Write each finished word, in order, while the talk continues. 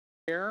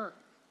Where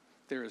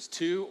there is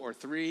 2 or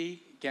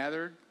 3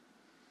 gathered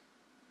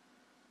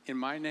in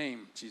my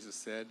name, Jesus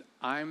said,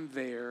 I'm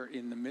there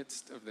in the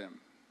midst of them.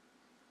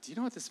 Do you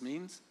know what this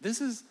means?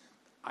 This is,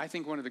 I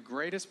think, one of the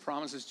greatest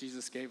promises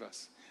Jesus gave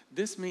us.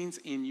 This means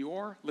in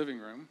your living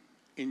room,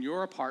 in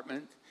your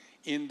apartment,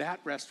 in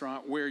that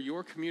restaurant where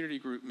your community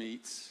group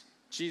meets,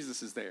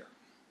 Jesus is there.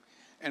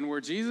 And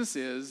where Jesus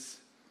is,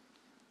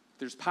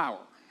 there's power.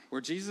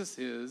 Where Jesus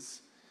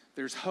is,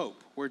 there's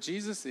hope. Where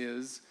Jesus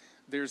is,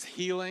 there's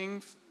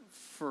healing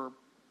for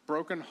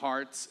broken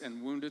hearts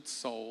and wounded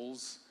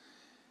souls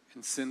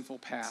and sinful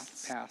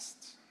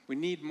pasts. We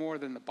need more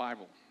than the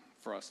Bible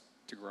for us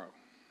to grow.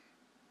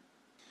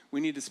 We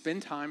need to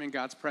spend time in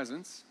God's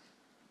presence,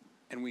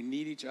 and we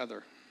need each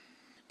other.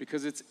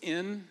 Because it's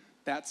in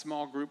that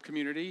small group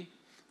community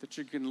that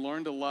you can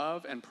learn to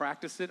love and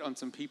practice it on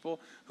some people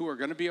who are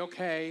going to be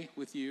okay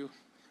with you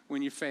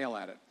when you fail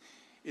at it.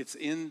 It's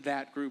in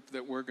that group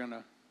that we're going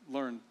to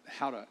learn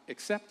how to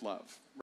accept love.